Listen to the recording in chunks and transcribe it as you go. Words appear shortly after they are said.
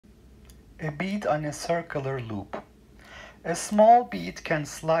A bead on a circular loop. A small bead can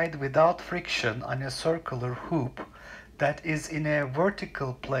slide without friction on a circular hoop that is in a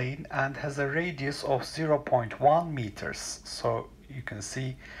vertical plane and has a radius of 0.1 meters. So you can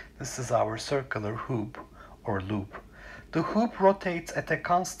see this is our circular hoop or loop. The hoop rotates at a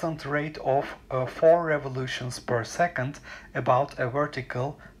constant rate of 4 revolutions per second about a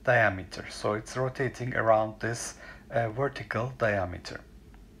vertical diameter. So it's rotating around this vertical diameter.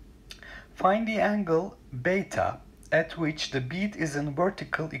 Find the angle beta at which the bead is in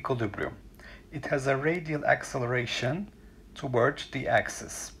vertical equilibrium. It has a radial acceleration toward the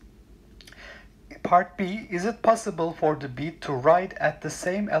axis. Part B, is it possible for the bead to ride at the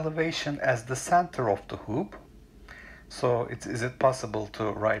same elevation as the center of the hoop? So is it possible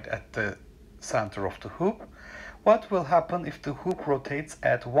to ride at the center of the hoop? What will happen if the hoop rotates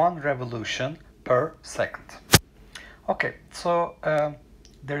at 1 revolution per second? Okay, so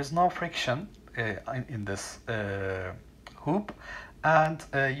there is no friction in this hoop, and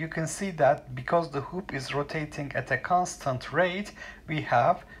you can see that because the hoop is rotating at a constant rate, we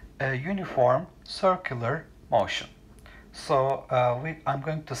have a uniform circular motion. So I'm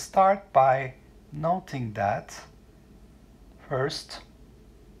going to start by noting that. First,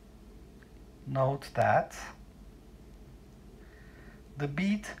 note that the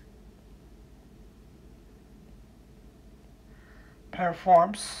bead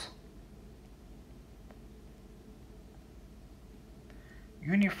performs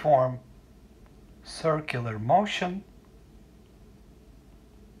uniform circular motion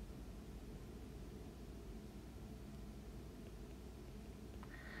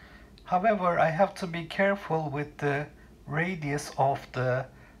However, I have to be careful with the radius of the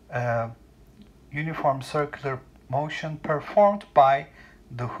uniform circular motion performed by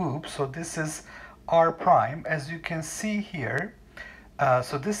the hoop. So this is r prime, as you can see here.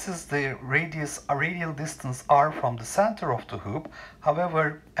 So this is the radial distance r from the center of the hoop.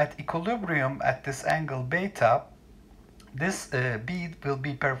 However, at equilibrium at this angle beta, this bead will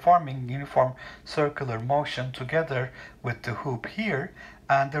be performing uniform circular motion together with the hoop here,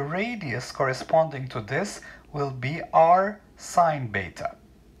 and the radius corresponding to this will be r sine beta.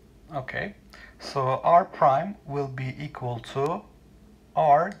 Okay, so r prime will be equal to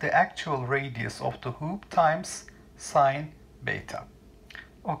r, the actual radius of the hoop, times sine beta.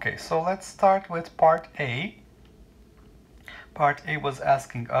 Okay, so let's start with part A. Part A was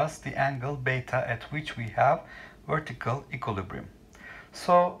asking us the angle beta at which we have vertical equilibrium.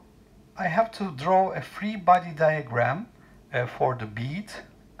 So I have to draw a free body diagram for the bead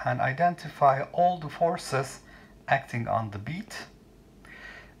and identify all the forces acting on the bead.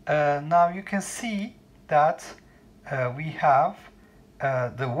 Now you can see that we have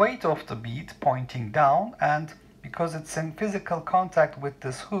the weight of the bead pointing down, and because it's in physical contact with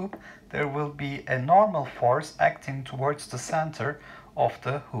this hoop, there will be a normal force acting towards the center of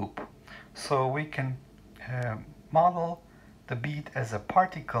the hoop. So we can model the bead as a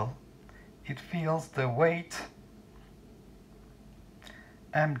particle. It feels the weight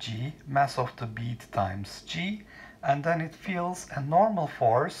mg, mass of the bead, times g, and then it feels a normal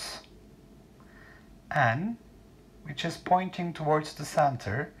force n, which is pointing towards the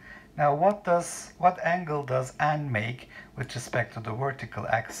center. Now what angle does n make with respect to the vertical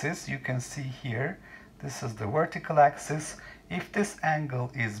axis? You can see here, this is the vertical axis. If this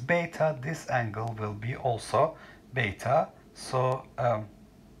angle is beta, this angle will be also beta, so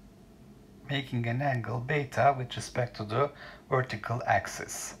making an angle beta with respect to the vertical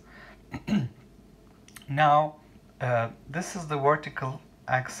axis. Now this is the vertical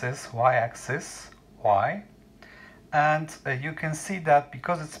axis, y-axis, y. And you can see that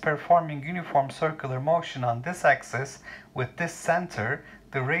because it's performing uniform circular motion on this axis with this center,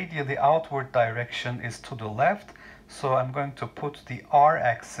 the radially outward direction is to the left. So I'm going to put the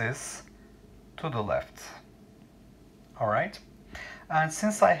r-axis to the left. All right. And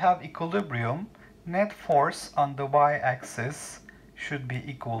since I have equilibrium, net force on the y-axis should be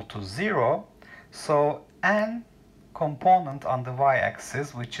equal to 0. So n component on the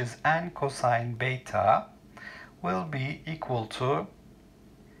y-axis, which is n cosine beta, will be equal to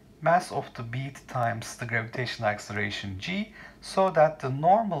mass of the bead times the gravitational acceleration g, so that the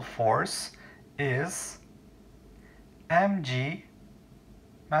normal force is mg,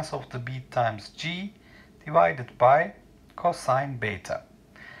 mass of the bead times g, divided by cosine beta.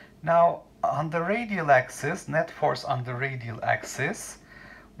 Now on the radial axis, net force on the radial axis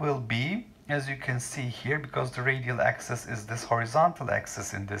will be, as you can see here, because the radial axis is this horizontal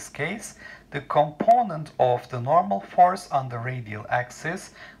axis in this case, the component of the normal force on the radial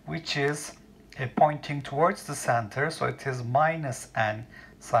axis, which is pointing towards the center, so it is minus n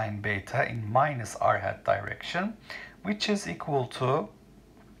sine beta in minus r hat direction, which is equal to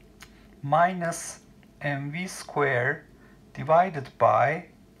minus mv square divided by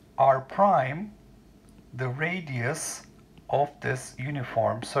r prime, the radius of this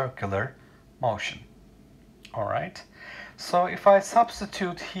uniform circular motion. All right. So if I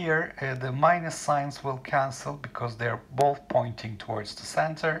substitute here, the minus signs will cancel because they're both pointing towards the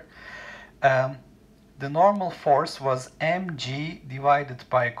center. The normal force was mg divided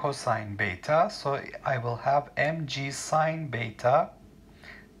by cosine beta. So I will have mg sine beta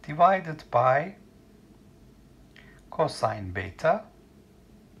divided by cosine beta.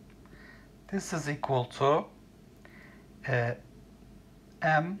 This is equal to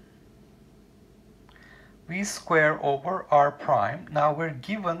m v square over r prime. Now we're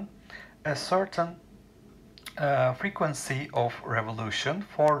given a certain frequency of revolution,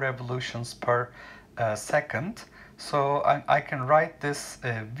 4 revolutions per second. So I can write this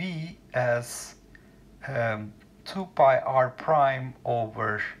v as 2 pi r prime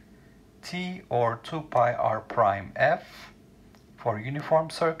over t, or 2 pi r prime f for uniform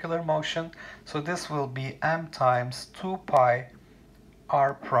circular motion. So this will be m times 2 pi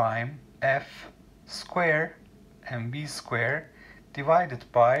r prime f square mv square divided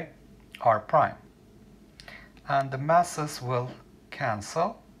by r prime. And the masses will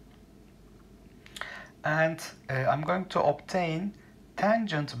cancel. And I'm going to obtain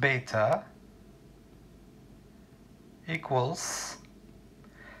tangent beta equals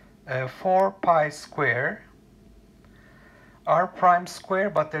 4 pi square r prime square,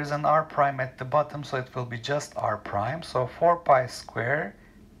 but there's an r prime at the bottom, so it will be just r prime. So 4 pi square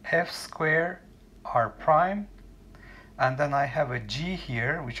f square r prime, and then I have a g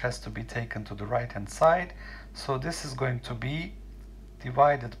here which has to be taken to the right hand side, so this is going to be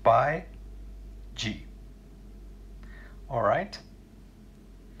divided by g. All right.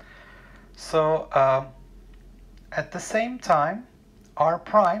 So at the same time, r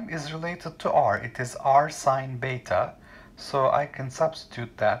prime is related to r. It is r sine beta, so I can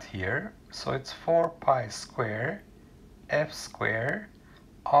substitute that here. So it's 4 pi square f square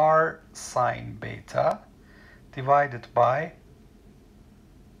r sine beta divided by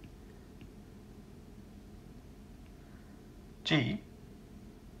g,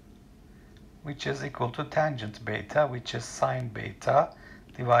 which is equal to tangent beta, which is sine beta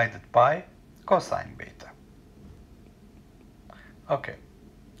divided by cosine beta. Okay,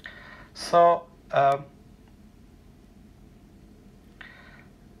 so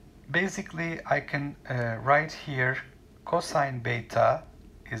basically I can write here cosine beta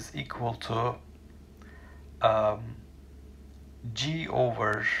is equal to g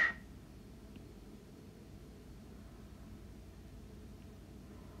over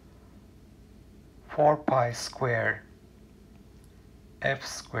four pi square f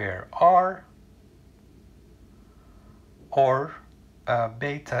square r, or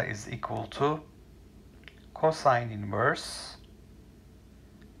beta is equal to cosine inverse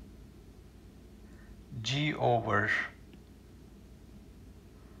g over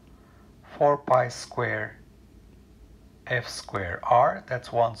 4 pi square f square r.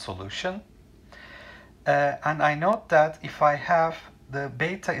 That's one solution. And I note that if I have the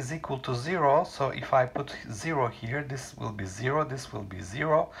beta is equal to 0, so if I put 0 here, this will be 0, this will be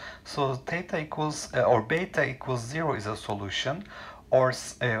 0. So theta equals, or beta equals 0 is a solution. Or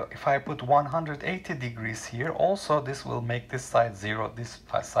if I put 180 degrees here, also this will make this side 0, this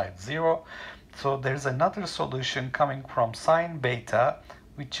side 0. So there's another solution coming from sine beta,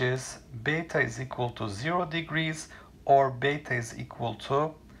 which is beta is equal to 0 degrees, or beta is equal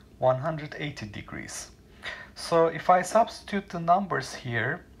to 180 degrees. So if I substitute the numbers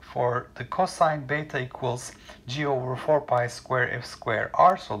here for the cosine beta equals g over 4 pi square f square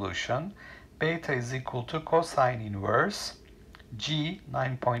r solution, beta is equal to cosine inverse g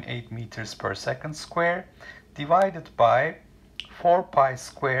 9.8 meters per second square divided by 4 pi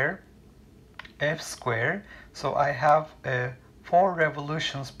square f square. So I have 4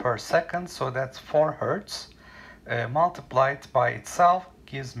 revolutions per second, so that's 4 hertz, multiplied by itself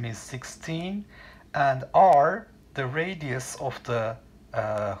gives me 16, and r, the radius of the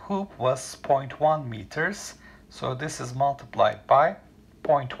hoop, was 0.1 meters, so this is multiplied by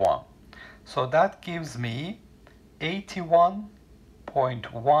 0.1. So that gives me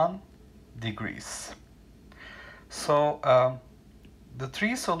 81.1 degrees. So the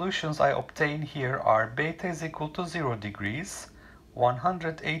 3 solutions I obtain here are beta is equal to 0 degrees,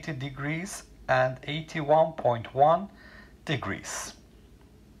 180 degrees, and 81.1 degrees.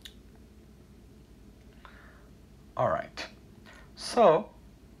 All right. So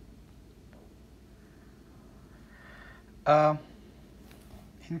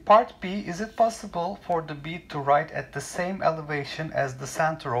In part B, is it possible for the bead to write at the same elevation as the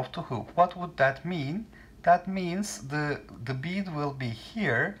center of the hoop? What would that mean? That means the bead will be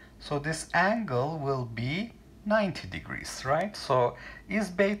here, so this angle will be 90 degrees, right? So is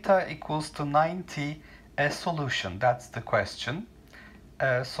beta equals to 90 a solution? That's the question.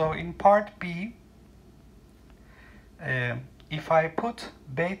 So in part B, if I put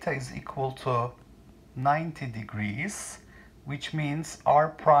beta is equal to 90 degrees, which means r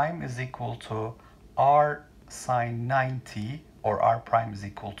prime is equal to r sine 90, or r prime is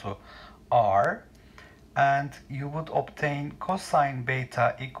equal to r, and you would obtain cosine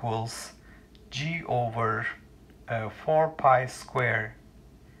beta equals g over 4 pi square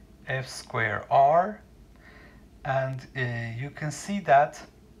f square r, and you can see that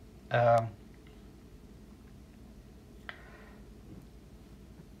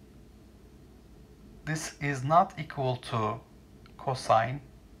this is not equal to cosine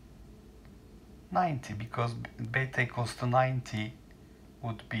 90, because beta equals to 90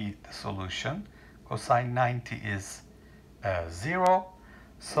 would be the solution. Cosine 90 is 0.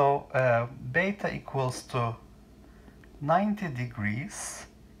 So beta equals to 90 degrees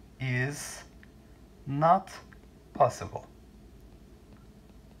is not possible.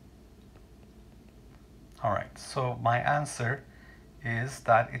 All right, so my answer is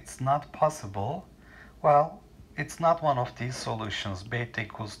that it's not possible. Well, it's not one of these solutions. Beta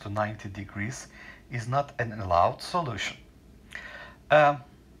equals to 90 degrees is not an allowed solution.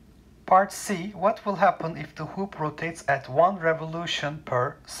 Part C, what will happen if the hoop rotates at 1 revolution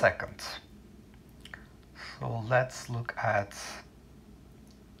per second? So let's look at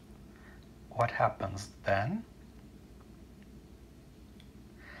what happens then.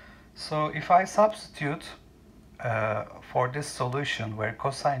 So if I substitute for this solution where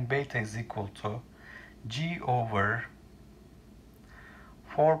cosine beta is equal to g over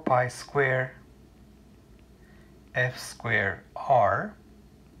 4 pi square f square r,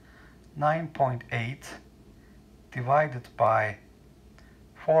 9.8 divided by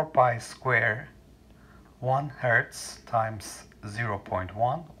 4 pi square 1 hertz times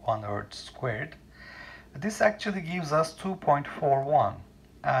 0.1, 1 hertz squared. This actually gives us 2.41,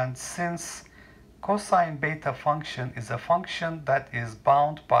 and since cosine beta function is a function that is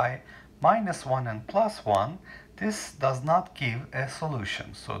bound by -1 and +1, this does not give a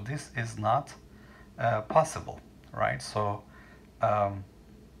solution. So this is not possible, right? So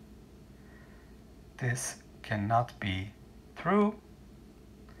this cannot be true.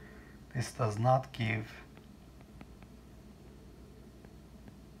 This does not give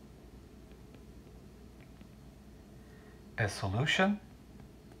a solution.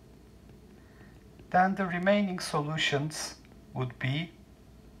 Then the remaining solutions would be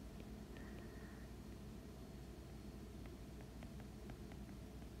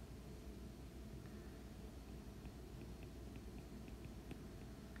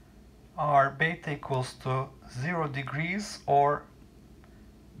r beta equals to 0 degrees or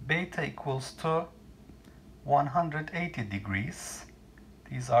beta equals to 180 degrees.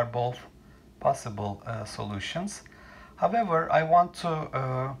 These are both possible solutions. However, I want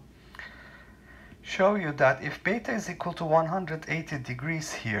to show you that if beta is equal to 180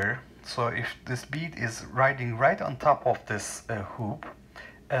 degrees here, so if this bead is riding right on top of this hoop,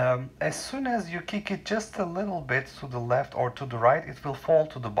 as soon as you kick it just a little bit to the left or to the right, it will fall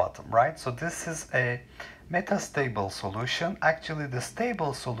to the bottom, right? So this is a metastable solution. Actually, the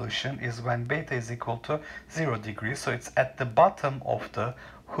stable solution is when beta is equal to 0 degrees, so it's at the bottom of the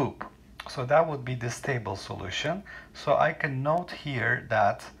hoop. So that would be the stable solution. So I can note here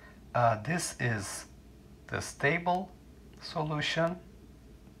that this is the stable solution.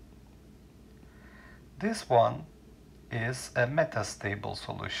 This one is a metastable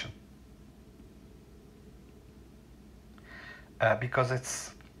solution because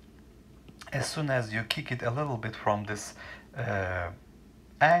it's, as soon as you kick it a little bit from this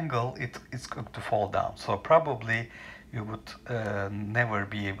angle, it's going to fall down. So probably you would never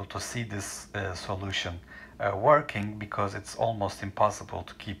be able to see this solution working, because it's almost impossible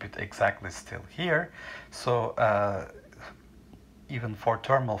to keep it exactly still here. So even for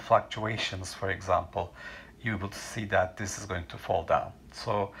thermal fluctuations, for example, you will see that this is going to fall down.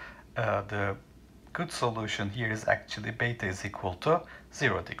 So the good solution here is actually beta is equal to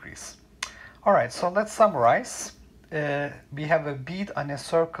 0 degrees. All right, so let's summarize. We have a bead on a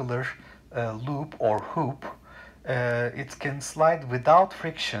circular loop or hoop. It can slide without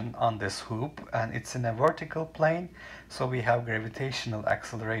friction on this hoop, and it's in a vertical plane. So we have gravitational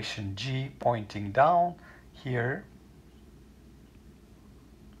acceleration g pointing down here.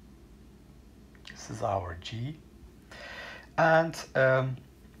 This is our g. And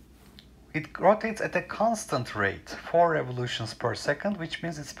it rotates at a constant rate, 4 revolutions per second, which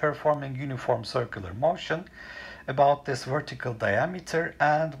means it's performing uniform circular motion about this vertical diameter,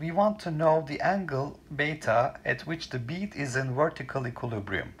 and we want to know the angle beta at which the bead is in vertical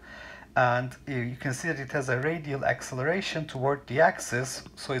equilibrium. And you can see that it has a radial acceleration toward the axis,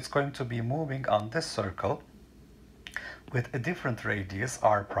 so it's going to be moving on this circle with a different radius,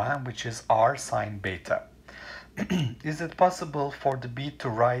 r prime, which is r sine beta. Is it possible for the bead to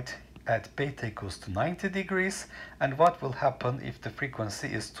write at beta equals to 90 degrees? And what will happen if the frequency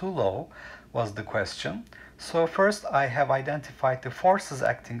is too low, was the question. So first I have identified the forces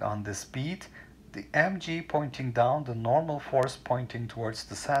acting on this bead. The mg pointing down, the normal force pointing towards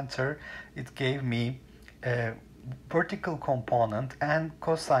the center, it gave me a vertical component and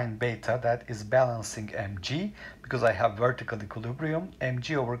cosine beta that is balancing mg, because I have vertical equilibrium.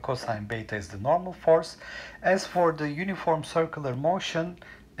 Mg over cosine beta is the normal force. As for the uniform circular motion,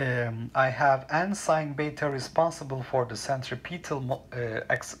 I have n sine beta responsible for the centripetal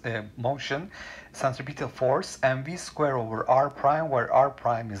motion, centripetal force, and v square over r prime, where r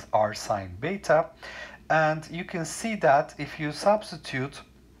prime is r sine beta. And you can see that if you substitute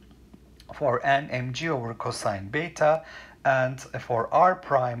for n mg over cosine beta and for r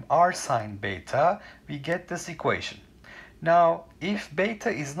prime r sine beta, we get this equation. Now, if beta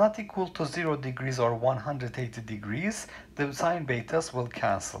is not equal to 0 degrees or 180 degrees, the sine betas will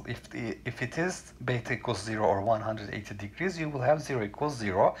cancel. If it is beta equals 0 or 180 degrees, you will have 0 equals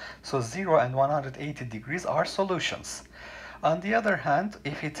 0. So 0 and 180 degrees are solutions. On the other hand,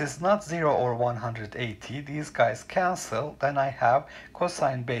 if it is not 0 or 180, these guys cancel, then I have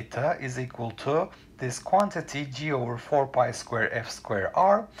cosine beta is equal to this quantity g over 4 pi square f square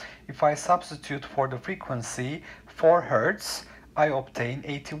r. If I substitute for the frequency 4 Hertz, I obtain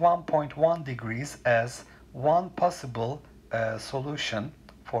 81.1 degrees as one possible solution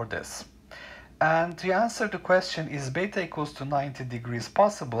for this. And to answer the question, is beta equals to 90 degrees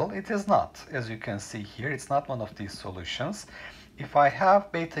possible? It is not. As you can see here, it's not one of these solutions. If I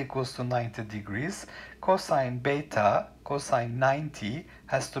have beta equals to 90 degrees, cosine beta, cosine 90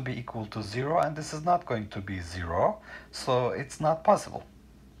 has to be equal to 0, and this is not going to be 0, so it's not possible.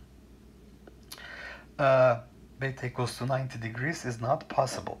 Beta equals to 90 degrees is not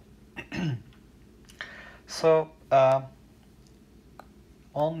possible. So,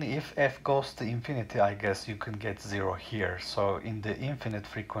 only if f goes to infinity, I guess you can get 0 here. So in the infinite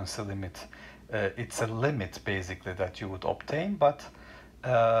frequency limit, it's a limit basically that you would obtain, but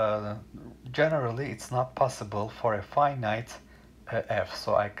generally it's not possible for a finite f.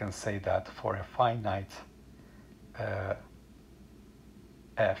 So I can say that for a finite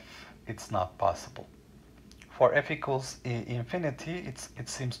f, it's not possible. For f equals infinity, it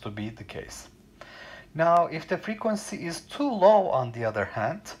seems to be the case. Now, if the frequency is too low, on the other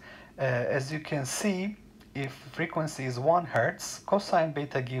hand, as you can see, if frequency is 1 Hertz, cosine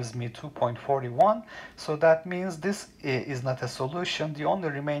beta gives me 2.41, so that means this is not a solution. The only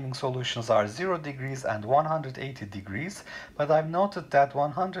remaining solutions are 0 degrees and 180 degrees, but I've noted that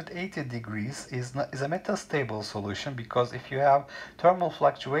 180 degrees is a metastable solution, because if you have thermal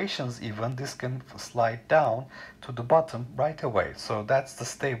fluctuations even, this can slide down to the bottom right away. So that's the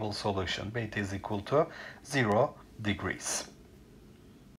stable solution. Beta is equal to 0 degrees.